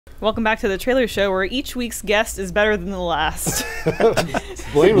Welcome back to the trailer show where each week's guest is better than the last.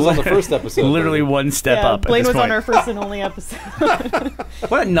 Blaine was on the first episode. Literally one step up. Blaine was point. on our first and only episode.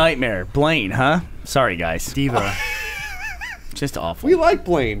 What a nightmare. Blaine, huh? Sorry, guys. Diva. Just awful. We like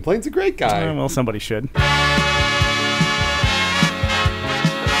Blaine. Blaine's a great guy. Well, somebody should.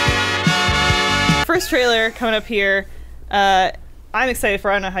 First trailer coming up here. I'm excited for.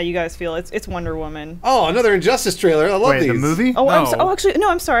 I don't know how you guys feel. It's Wonder Woman. Oh, another Injustice trailer. I love these. the movie? Oh, No. actually, no.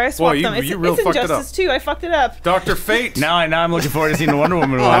 I'm sorry. I swapped them. It's real fucked it up. Injustice 2. I fucked it up. Dr. Fate. Now I'm looking forward to seeing the Wonder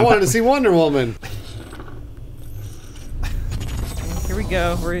Woman Oh, one. I wanted to see Wonder Woman. Here we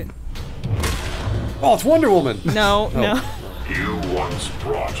go. Oh, it's Wonder Woman. No. You once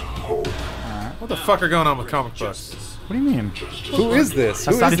brought hope. What the fuck are going on with comic books? What do you mean? Who is this?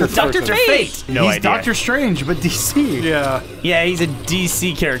 Who is Dr. this Dr. person? Fate. No He's idea. Doctor Strange, but DC. Yeah. Yeah, he's a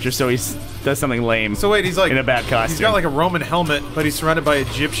DC character, so he does something lame. So wait, he's like in a bad costume. He's got like a Roman helmet, but he's surrounded by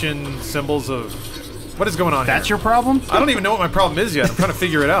Egyptian symbols of. What is going on That's here? your problem? I don't even know what my problem is yet. I'm trying to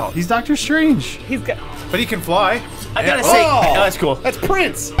figure it out. He's Doctor Strange. He's got. But he can fly. I gotta say, Oh, that's cool. That's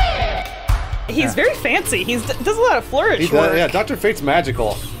Prince. He's very fancy. He does a lot of flourish He work. does, yeah, Dr. Fate's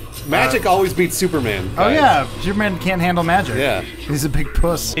magical. Magic always beats Superman. Oh guys. yeah, Superman can't handle magic. Yeah. He's a big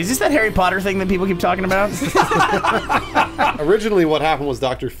puss. Is this that Harry Potter thing that people keep talking about? Originally, what happened was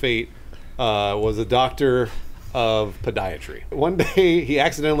Dr. Fate was a doctor of podiatry. One day, he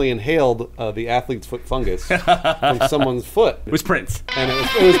accidentally inhaled the athlete's foot fungus from someone's foot. It was Prince. And it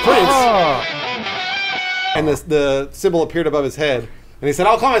was Prince. And the symbol appeared above his head. And he said,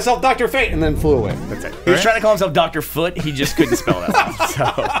 "I'll call myself Dr. Fate," and then flew away. That's it. He was trying to call himself Dr. Foot. He just couldn't spell that one,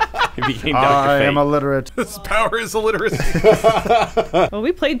 so he became Dr. I Fate. am illiterate. His power is illiteracy. Well,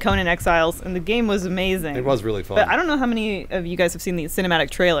 we played Conan Exiles, and the game was amazing. It was really fun. But I don't know how many of you guys have seen the cinematic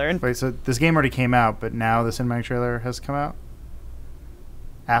trailer. And Wait, so this game already came out, but now the cinematic trailer has come out?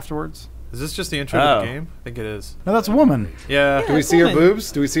 Afterwards? Is this just the intro to the game? I think it is. No, that's a woman. Yeah. Do we see her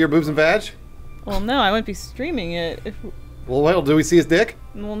boobs? Do we see her boobs and vag? Well, no, I wouldn't be streaming it. Well, do we see his dick?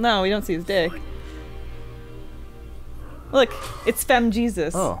 Well, no, we don't see his dick. Look, it's Femme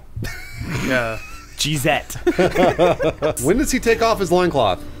Jesus. Oh. Yeah. Gisette. When does he take off his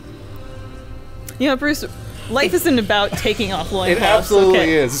loincloth? You know, Bruce, life isn't about taking off It loincloths. absolutely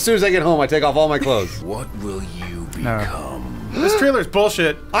okay? is. As soon as I get home, I take off all my clothes. What will you No. become? This trailer's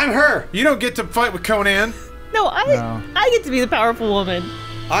bullshit. I'm her. You don't get to fight with Conan. No, I get to be the powerful woman.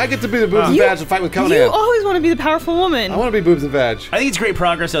 I get to be the boobs and You- vag and fight with Conan. You always want to be the powerful woman. I want to be boobs and vag. I think it's great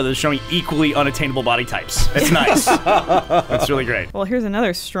progress, though, that they're showing equally unattainable body types. It's nice. That's really great. Well, here's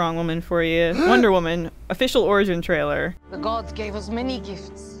another strong woman for you. Wonder Woman, official origin trailer. The gods gave us many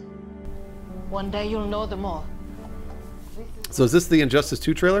gifts. One day you'll know them all. So is this the Injustice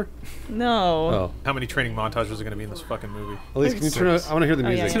 2 trailer? No. Oh. How many training montages are going to be in this fucking movie? At least can you turn it? I want to hear the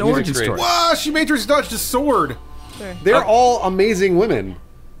music. yeah. It's an Music's origin great. story. Wow, she Matrix dodged a sword. Sure. They're all amazing women.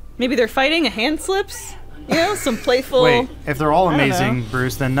 Maybe they're fighting, a hand slips? You know, some playful... Wait, if they're all I don't amazing,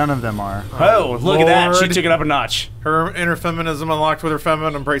 Bruce, then none of them are. Oh, look at that. She Lord. took it up a notch. Her inner feminism unlocked with her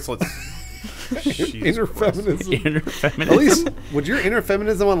feminine bracelets. Inner feminism. Inner At feminism. least, would your inner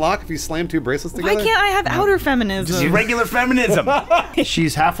feminism unlock if you slam two bracelets Why together? can't I have outer feminism? Just regular feminism.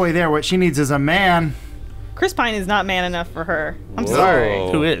 She's halfway there. What she needs is a man. Chris Pine is not man enough for her. I'm Whoa.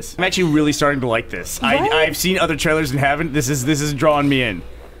 sorry. Who is? I'm actually really starting to like this. Right? I've seen other trailers and haven't. This is drawing me in.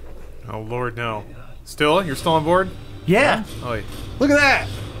 Oh, Lord, no. Still? You're still on board? Yeah. Oh, wait. Look at that.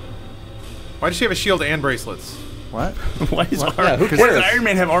 Why does she have a shield and bracelets? What? Why does Yeah, who why does cares? Iron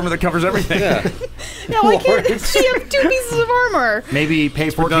Man have armor that covers everything? Yeah. Yeah, why can't she have 2 pieces of armor? Maybe pay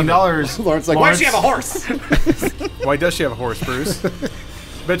 $14. Lawrence like, why does she have a horse? Why does she have a horse, Bruce?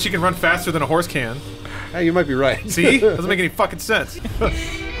 Bet she can run faster than a horse can. Hey, you might be right. See? Doesn't make any fucking sense.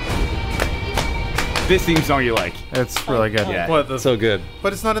 This theme song you like. It's really good. Yeah. What? The, So good.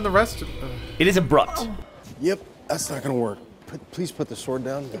 but it's not in the rest. It is abrupt. Yep, that's not gonna work. Please put the sword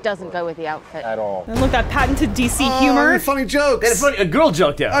down. It doesn't go with the outfit. At all. And look, that patented DC humor. Funny jokes. That's funny. A girl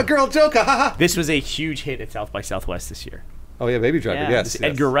joke though. A girl joke. Ha ha. This was a huge hit at South by Southwest this year. Oh yeah, Baby Driver. Yeah. Yes, It's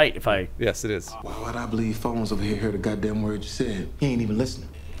yes. Edgar Wright, if I... Yes, it is. Why'd I believe phones over here heard the goddamn word you said? He ain't even listening.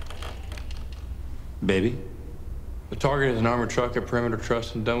 Baby? The target is an armored truck at Perimeter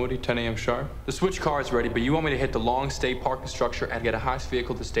Trust in Dunwoody, 10 a.m. sharp. The switch car is ready, but you want me to hit the long stay parking structure and get a heist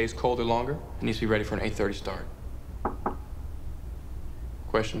vehicle that stays colder longer? It needs to be ready for an 8:30 start.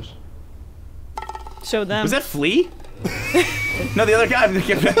 Questions? Show them. Was that Flea? No, the other guy. I'm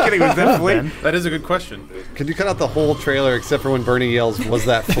kidding. Was that Flea? That is a good question. Could you cut out the whole trailer except for when Bernie yells, "Was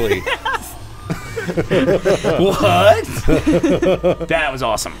that flea?" What? That was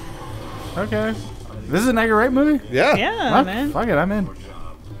awesome. Okay. This is an Edgar Wright movie? Yeah. Yeah, Huh? man. Fuck it, I'm in.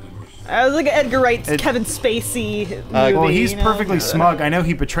 I was like Edgar Wright's Kevin Spacey movie. Well, he's you know? perfectly smug. I know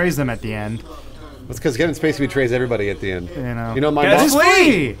he betrays them at the end. That's because Kevin Spacey betrays everybody at the end. You know my That's boss?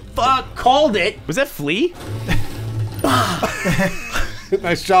 Flea! Fuck, called it. Was that Flea?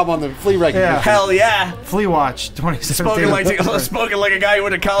 Nice job on the flea recognition. Yeah. Hell yeah. Flea Watch 2017. Spoken like a guy who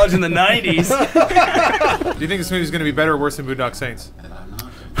went to college in the 90s. Do you think this movie's going to be better or worse than Boondock Saints?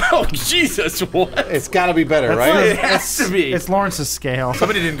 Oh, Jesus, what? It's got to be better, right? It has to be. It's Lawrence's scale.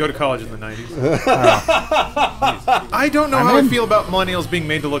 Somebody didn't go to college in the 90s. I don't know how I feel about millennials being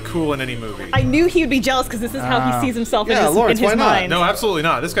made to look cool in any movie. I knew he would be jealous because this is how he sees himself in his, Lawrence, in his why not? mind. No, absolutely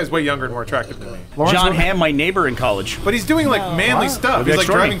not. This guy's way younger and more attractive than me. Lawrence, John Hamm, my neighbor in college. But he's doing like manly stuff. He's like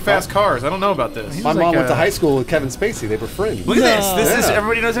driving fast cars. I don't know about this. My like mom went to a- high school with Kevin Spacey. They were friends. Look at this. This is Yeah.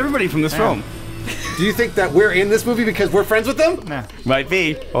 everybody knows everybody from this film. Do you think that we're in this movie because we're friends with them? Nah. Might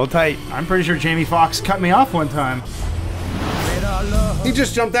be. Hold tight. I'm pretty sure Jamie Foxx cut me off one time. He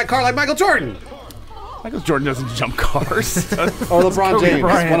just jumped that car like Michael Jordan. Michael Jordan doesn't jump cars. Or LeBron Kobe James.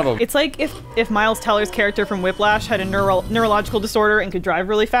 Bryant. One of them. It's like if Miles Teller's character from Whiplash had a neurological disorder and could drive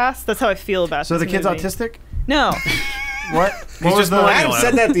really fast. That's how I feel about So this the kid's movie. autistic? No. What? He's just millennial. Adam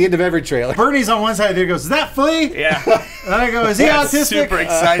said that at the end of every trailer. Bernie's on one side, there goes, is that Flea? yeah. And I go, is he That's autistic? super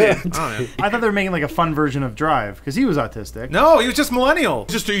excited. I thought they were making like a fun version of Drive, because he was autistic. No, he was just millennial.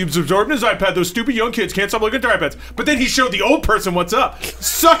 Just he was absorbing his iPad. Those stupid young kids can't stop looking at their iPads. But then he showed the old person what's up.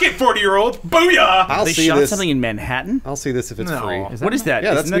 Suck it, 40-year-old. Booyah! I'll They see shot this. something in Manhattan? I'll see this if it's No. free. What is that?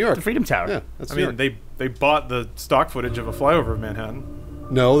 Yeah, that's Isn't that New York. the Freedom Tower. Yeah, that's I New mean, York. they bought the stock footage of a flyover of Manhattan.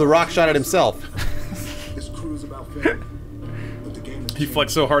 No, The Rock shot it himself. This crew's about family. But the game is He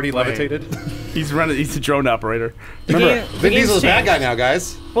flexed so hard he levitated. He's a drone operator. Remember, the Vin game's Diesel's a bad changed. guy now,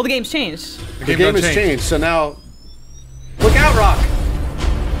 guys. Well, the game's changed. The game don't has change. changed, so now... Look out, Rock!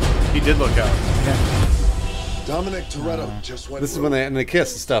 He did look out. Dominic Toretto just went. This is when they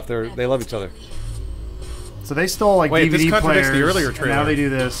kiss and stuff. They love each other. So they stole like Wait, this DVD contradicts players. the earlier and trailer. now they do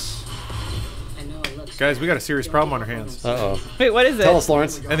this. Guys, we got a serious problem on our hands. Uh-oh. Wait, what is it? Tell us,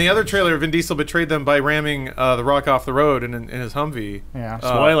 Lawrence. And the other trailer, Vin Diesel betrayed them by ramming The Rock off the road in his Humvee. Yeah.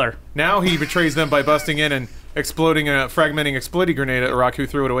 Spoiler. Now he betrays them by busting in and fragmenting exploding grenade at Rock, who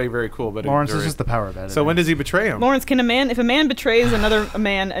threw it away. Very cool, but Lawrence, ignorant. this is the power of editing. So when does he betray him? Lawrence, if a man betrays another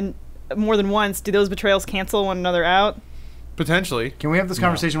man and more than once, do those betrayals cancel one another out? Potentially. Can we have this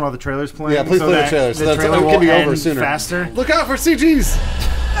conversation while the trailer's playing? Yeah, please play the that trailer, so the that trailer it will can be over end sooner. faster? Look out for CGs!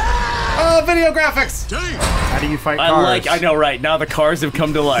 Video graphics! How do you fight I cars? I know, right? Now the cars have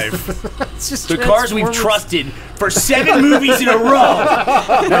come to life. It's just The cars we've Transformers. trusted for 7 movies in a row.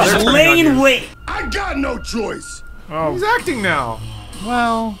 Just laying in wait. I got no choice. He's acting now.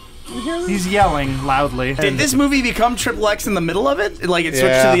 Well, he's yelling loudly. Did this movie become Triple X in the middle of it? Like it switched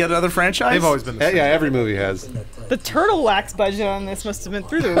Yeah. to the other franchise? They've always been the same. Yeah, every movie has. The turtle wax budget on this must have been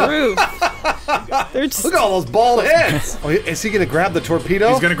through the roof. They're just, Look at all those bald heads! Oh, is he gonna grab the torpedo?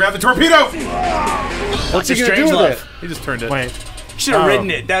 He's gonna grab the torpedo! What's he Dr. gonna do with Strangelove. it? He just turned it. Wait. Should have Oh. ridden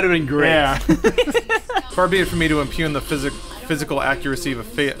it. That'd have been great. Yeah. Far be it from me to impugn the physical accuracy of a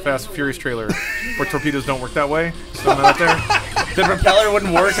Fast and Furious trailer, where torpedoes don't work that way. So that there. The propeller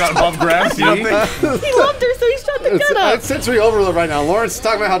wouldn't work on above ground. You don't think? he loved her, so he shot the gun up. It's sensory overload right now. Lawrence is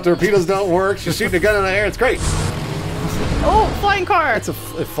talking about how torpedoes don't work. She's shooting a gun in the air. It's great. Oh, flying car. It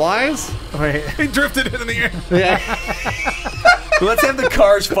flies? Wait. He drifted it in the air. Yeah. Let's have the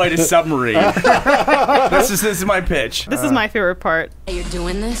cars fight a submarine. This is my pitch. This is my favorite part. You're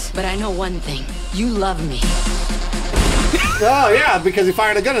doing this, but I know one thing. You love me. Oh, yeah, because he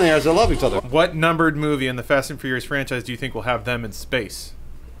fired a gun in the air, so they love each other. What numbered movie in the Fast and Furious franchise do you think will have them in space?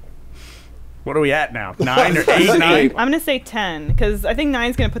 What are we at now? 9 or 8, 9? I'm gonna say 10 because I think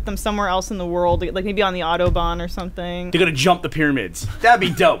 9's gonna put them somewhere else in the world, like maybe on the Autobahn or something. They're gonna jump the pyramids. That'd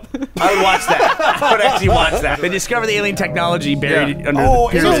be dope. I would watch that. I would actually watch that. They discover the alien technology buried under Oh,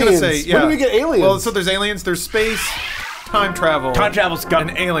 the I was pyramids. gonna say, When yeah. do we get aliens? Well, so there's aliens, there's space, time travel, Time travel's got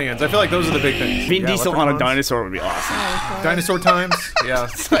and aliens. I feel like those are the big things. Vin Yeah, Diesel on a leprechauns. dinosaur would be awesome. Dinosaur times. Yeah.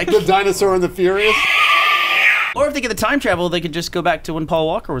 The dinosaur and the Furious? Or if they get the time travel, they could just go back to when Paul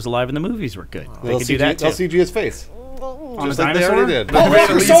Walker was alive and the movies were good. They could do that too. They'll CG his face. On Just a like they dinosaur? already did. Paul Oh,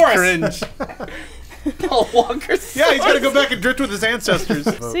 Walker's WALKERSAURUS! cringe. Paul Walker's. Yeah, he's gonna go back and drift with his ancestors.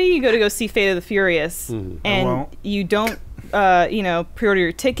 Say you go see Fate of the Furious, and won't. you don't, pre-order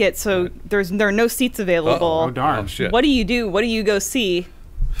your ticket, so there are no seats available. Oh, darn. Oh, shit. What do you do? What do you go see?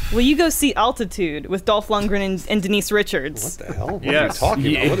 Well, you go see Altitude with Dolph Lundgren and Denise Richards. What the hell? What Yes. are you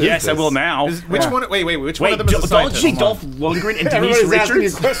talking about? What is Yes, I this? will now. Which one? Wait. Which one Wait, of them is a don't you scientist? think Dolph Lundgren and Denise Everybody's asking you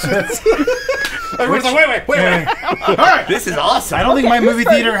Richards? questions. Everyone's like, wait. All right. This is awesome. I don't think my movie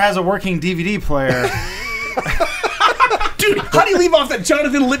theater has a working DVD player. Dude, Dude, how do you leave off that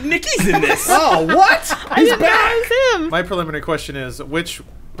Jonathan Lipnicki's in this? Oh, what? I didn't know it was him. My preliminary question is,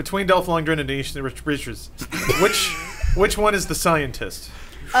 between Dolph Lundgren and Denise Richards, which one is the scientist?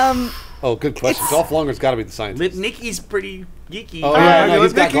 Oh, good question. Dolph Lundgren's got to be the scientist. Lipnicki's pretty geeky. Oh, yeah, no,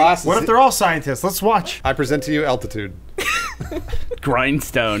 he's got glasses. What if they're all scientists? Let's watch. I present to you Altitude.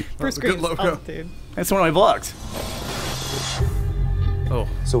 Grindstone. First good grade logo. altitude. That's one of my vlogs. Oh.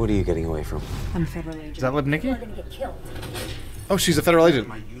 So what are you getting away from? I'm a federal agent. Is that Lipnicki? We're gonna get killed. Oh, she's a federal agent.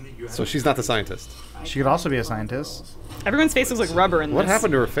 So she's not the scientist. She could also be a scientist. Everyone's face looks like rubber in this. What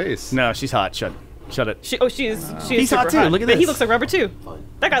happened to her face? No, she's hot. Shut it. She is He's super hot too. Look at But he this. looks like rubber too.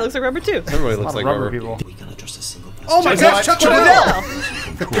 That guy looks like rubber too. Everybody looks like rubber. people. Oh my gosh, Chuck Liddell!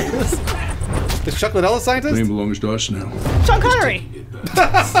 Liddell. Is Chuck Liddell a scientist? Name belongs to us now. Sean Connery.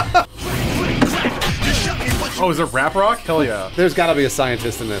 Oh, is there rap rock? Hell yeah. There's got to be a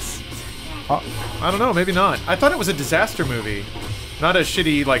scientist in this. I don't know, maybe not. I thought it was a disaster movie, not a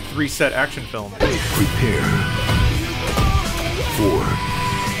shitty like 3-set action film. Prepare for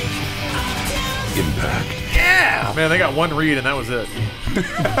impact. Yeah! Man, they got one read and that was it.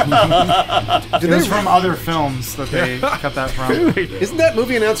 It was from other films that they cut that from. Isn't that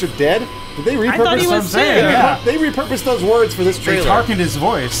movie announcer dead? Did they repurpose? I thought he was too. Yeah. They repurposed those words for this They trailer. darkened his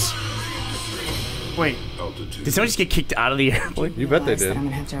voice. Wait. Did someone just get kicked out of the airplane? You bet they did. I'm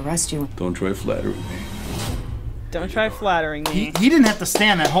gonna have to arrest you. Don't try flattering me. Don't try flattering me. He didn't have to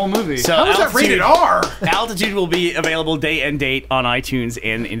stand that whole movie. So How is that rated R? Altitude will be available day and date on iTunes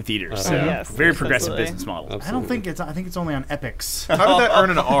and in theaters. So yes, very yes, progressive absolutely. business model. I don't think it's. I think it's only on Epics. How did that earn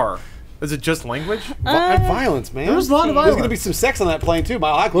an R? Is it just language? Violence, man. There was a lot of There's violence. gonna be some sex on that plane too. My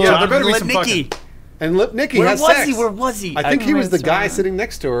eye Yeah, there better be some Lipnicki. And Lipnicki Where has was sex. he? Where was he? I think he was the guy Sorry. sitting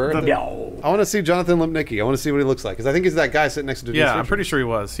next to her. I want to see Jonathan Lipnicki. I want to see what he looks like because I think he's that guy sitting next to Denise Yeah, I'm Richards. pretty sure he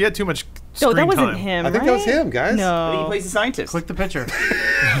was. He had too much screen No, that wasn't time. him. I think that was right? him, guys. I think he No. plays the scientist. Click the picture.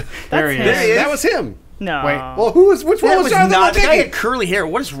 There he is. There he is. That was him. No. Wait. Well, who was? Which one That was was Jonathan not. The guy had Lipnicki? curly hair.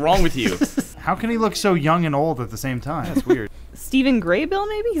 What is wrong with you? How can he look so young and old at the same time? That's Weird. Stephen Graybill,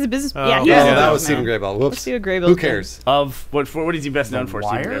 maybe? He's a business. Oh, yeah, okay. he Oh, is a that businessman. was Stephen Graybill. Whoops. Stephen Graybill. Who cares? Of what is he best known for?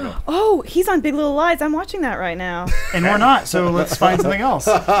 Stephen Wire? Graybill? Oh, he's on Big Little Lies. I'm watching that right now. And we're not, so let's find something else.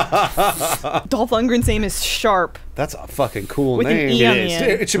 Dolph Lundgren's name is Sharp. That's a fucking cool With an name. E on the is.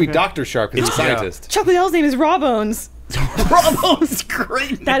 end. It should be Dr. Sharp because he's a Yeah. scientist. Chuck Liddell's name is Raw Bones. Ramone's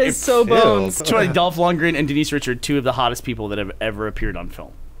great. That is so Bones. It's really Dolph Lundgren and Denise Richards, two of the hottest people that have ever appeared on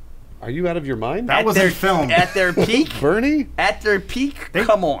film. Are you out of your mind? That was in film. At their peak. Bernie? At their peak.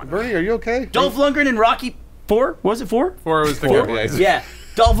 Come on. Bernie, are you okay? Dolph Lundgren in Rocky 4? Was it 4? Or it was the Four, good one. yeah. Yeah.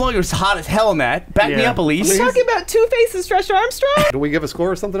 Dolph Lundgren was hot as hell in that. Back me Yeah. up, Elise. We're talking about Two-Face and Stretch Armstrong? Do we give a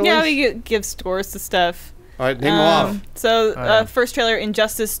score or something? Yeah, Elise? we give scores to stuff. All right, name them off. So, first trailer,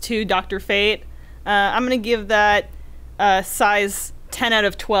 Injustice 2, Dr. Fate. I'm going to give that size 10 out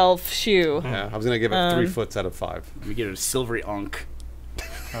of 12 shoe. Yeah, I was gonna give it 3 foots out of 5. We get a silvery onk.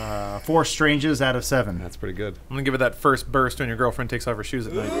 4 Strangers out of 7. That's pretty good. I'm gonna give it that first burst when your girlfriend takes off her shoes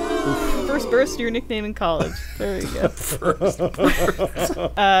at night. First burst, your nickname in college. There we go.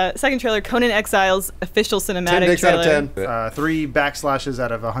 Second trailer, Conan Exiles, official 10 cinematic dicks out trailer. of 10. 3 backslashes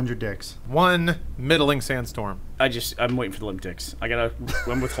out of 100 dicks. 1 middling sandstorm. I'm waiting for the Olympics.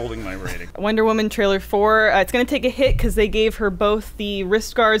 I'm withholding my rating. Wonder Woman trailer 4. It's going to take a hit because they gave her both the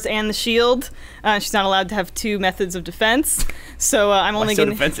wrist guards and the shield. She's not allowed to have 2 methods of defense. So I'm only Why so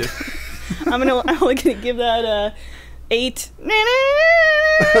going to defensive? I'm only going to give that 8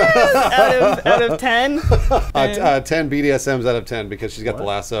 out of 10. 10 BDSMs out of 10 because she's got the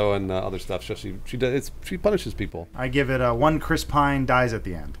lasso and other stuff. So she punishes people. I give it 1 Chris Pine dies at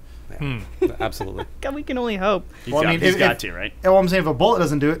the end. Absolutely. God, we can only hope. He's got to, right? Well, I'm saying if a bullet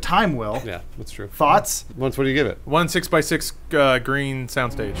doesn't do it, time will. Yeah, that's true. Thoughts? What do you give it? 1 6x6 green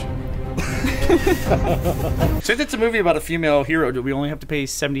soundstage. Since it's a movie about a female hero, do we only have to pay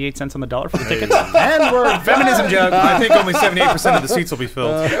 78 cents on the dollar for the tickets? And we're Feminism joke. I think only 78% of the seats will be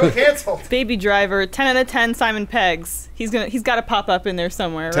filled. canceled. Baby Driver, 10 out of 10 Simon Peggs. He's got to pop up in there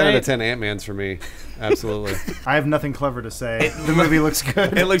somewhere, 10 right? out of 10 Ant-Mans for me. Absolutely. I have nothing clever to say. The movie looks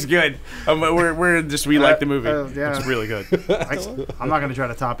good. It looks good. We like the movie. Yeah. It's really good. I'm not going to try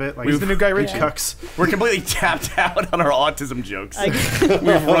to top it. Like, He's the new Guy Ritchie. Cucks. We're completely tapped out on our autism jokes.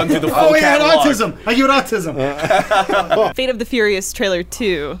 We've run through the full Oh, yeah, catalog. autism. I give it autism. Fate of the Furious trailer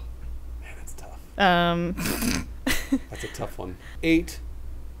 2. Man, that's tough. That's a tough one. 8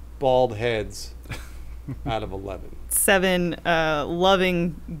 bald heads out of 11. 7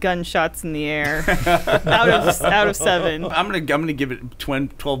 loving gunshots in the air out of 7. I'm gonna give it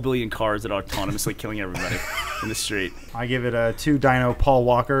 12 billion cars that are autonomously killing everybody. in the street. I give it 2 Dino Paul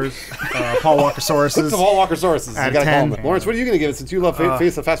Walkers, Paul Walkersauruses. It's all Walkersauruses. You Out gotta of call 10. them. Lawrence, what are you gonna give it since you love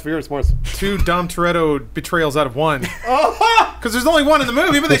Face of Fast and Furious, Morris? 2 Dom Toretto betrayals out of 1. Because there's only 1 in the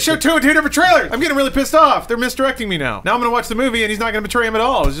movie, but they showed 2 different trailers. I'm getting really pissed off. They're misdirecting me now. Now I'm gonna watch the movie and he's not gonna betray him at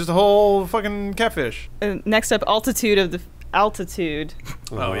all. It's just a whole fucking catfish. Next up, altitude of the altitude.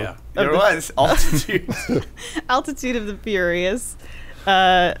 Oh yeah, there was altitude. Altitude of the Furious.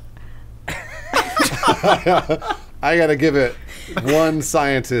 I gotta give it 1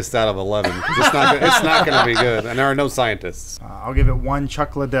 scientist out of 11. 'Cause it's not gonna be good, and there are no scientists. I'll give it 1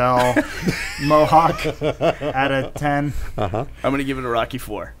 Chuck Liddell Mohawk out of 10. I'm gonna give it a Rocky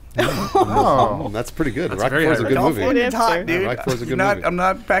 4. Oh, That's pretty good. That's Rocky very 4 is a high good movie. California's hot, dude. Rocky 4 is a good Not- movie. I'm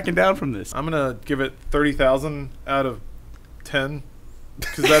not backing down from this. I'm gonna give it 30,000 out of 10.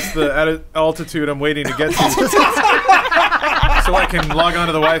 Because that's the altitude I'm waiting to get to. So I can log on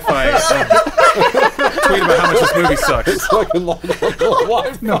to the Wi-Fi and tweet about how much this movie sucks. So I can log on to the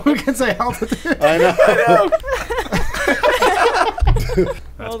Wi-Fi. no one can say altitude. I know.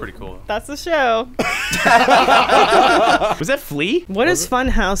 That's pretty cool. That's the show. Was that Flea? What does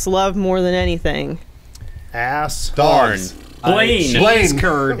Funhaus love more than anything? Ass. Dogs. Blaine.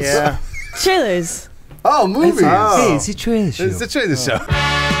 Curds. Yeah. Trailers. Oh, movies. Hey, it's a trailer show. It's a trailer show.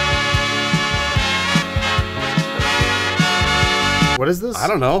 What is this? I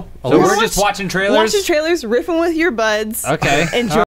don't know. So we're just watching trailers? Watching trailers, riffing with your buds. Okay. Enjoy.